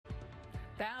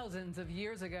Thousands of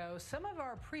years ago, some of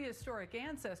our prehistoric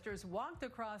ancestors walked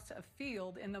across a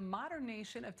field in the modern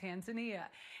nation of Tanzania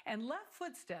and left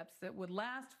footsteps that would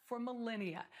last for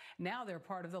millennia. Now they're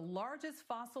part of the largest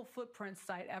fossil footprint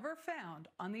site ever found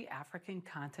on the African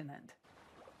continent.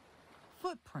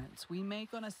 Footprints we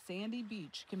make on a sandy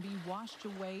beach can be washed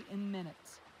away in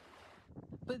minutes.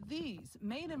 But these,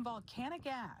 made in volcanic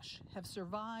ash, have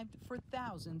survived for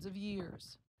thousands of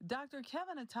years. Dr.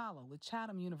 Kevin Atala with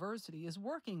Chatham University is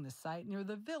working the site near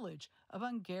the village of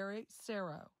Ungere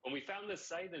Sero. When we found this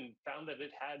site and found that it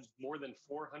had more than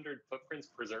 400 footprints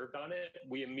preserved on it,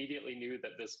 we immediately knew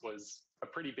that this was a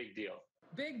pretty big deal.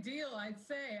 Big deal, I'd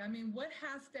say. I mean, what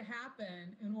has to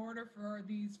happen in order for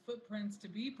these footprints to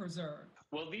be preserved?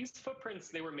 Well, these footprints,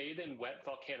 they were made in wet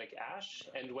volcanic ash,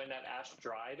 and when that ash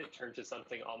dried, it turned to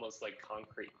something almost like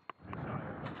concrete.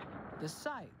 The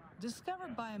site,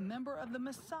 discovered by a member of the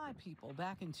Maasai people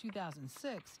back in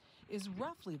 2006, is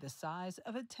roughly the size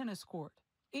of a tennis court.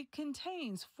 It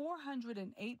contains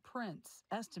 408 prints,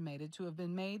 estimated to have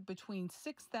been made between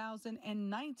 6,000 and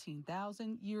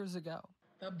 19,000 years ago.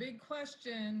 The big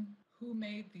question, who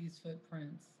made these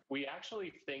footprints? We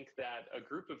actually think that a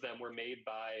group of them were made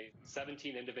by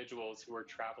 17 individuals who were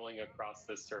traveling across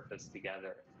this surface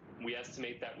together. We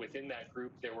estimate that within that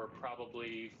group there were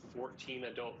probably 14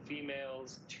 adult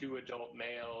females, 2 adult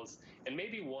males, and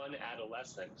maybe 1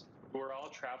 adolescent who were all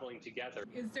traveling together.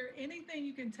 Is there anything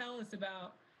you can tell us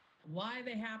about why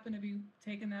they happen to be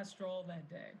taking that stroll that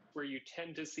day? Where you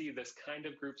tend to see this kind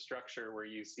of group structure where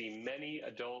you see many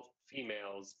adult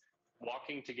females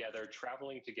walking together,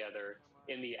 traveling together,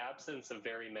 in the absence of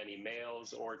very many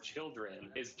males or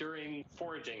children, is during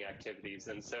foraging activities.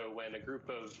 And so when a group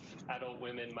of adult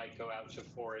women might go out to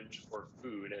forage for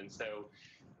food. And so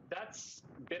that's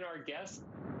been our guess.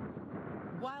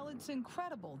 While it's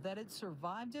incredible that it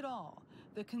survived it all,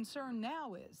 the concern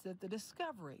now is that the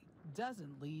discovery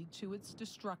doesn't lead to its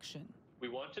destruction. We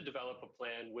want to develop a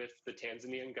plan with the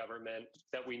Tanzanian government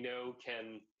that we know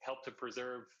can help to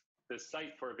preserve this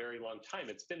site for a very long time.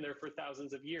 It's been there for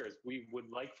thousands of years. We would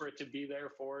like for it to be there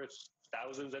for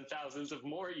thousands and thousands of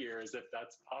more years if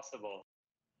that's possible.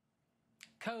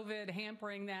 COVID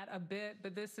hampering that a bit,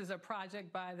 but this is a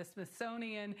project by the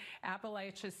Smithsonian,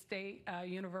 Appalachian State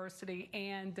University,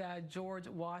 and George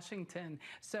Washington.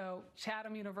 So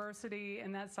Chatham University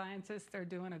and that scientists, they're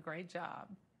doing a great job.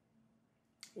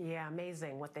 Yeah,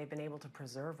 amazing what they've been able to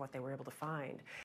preserve, what they were able to find.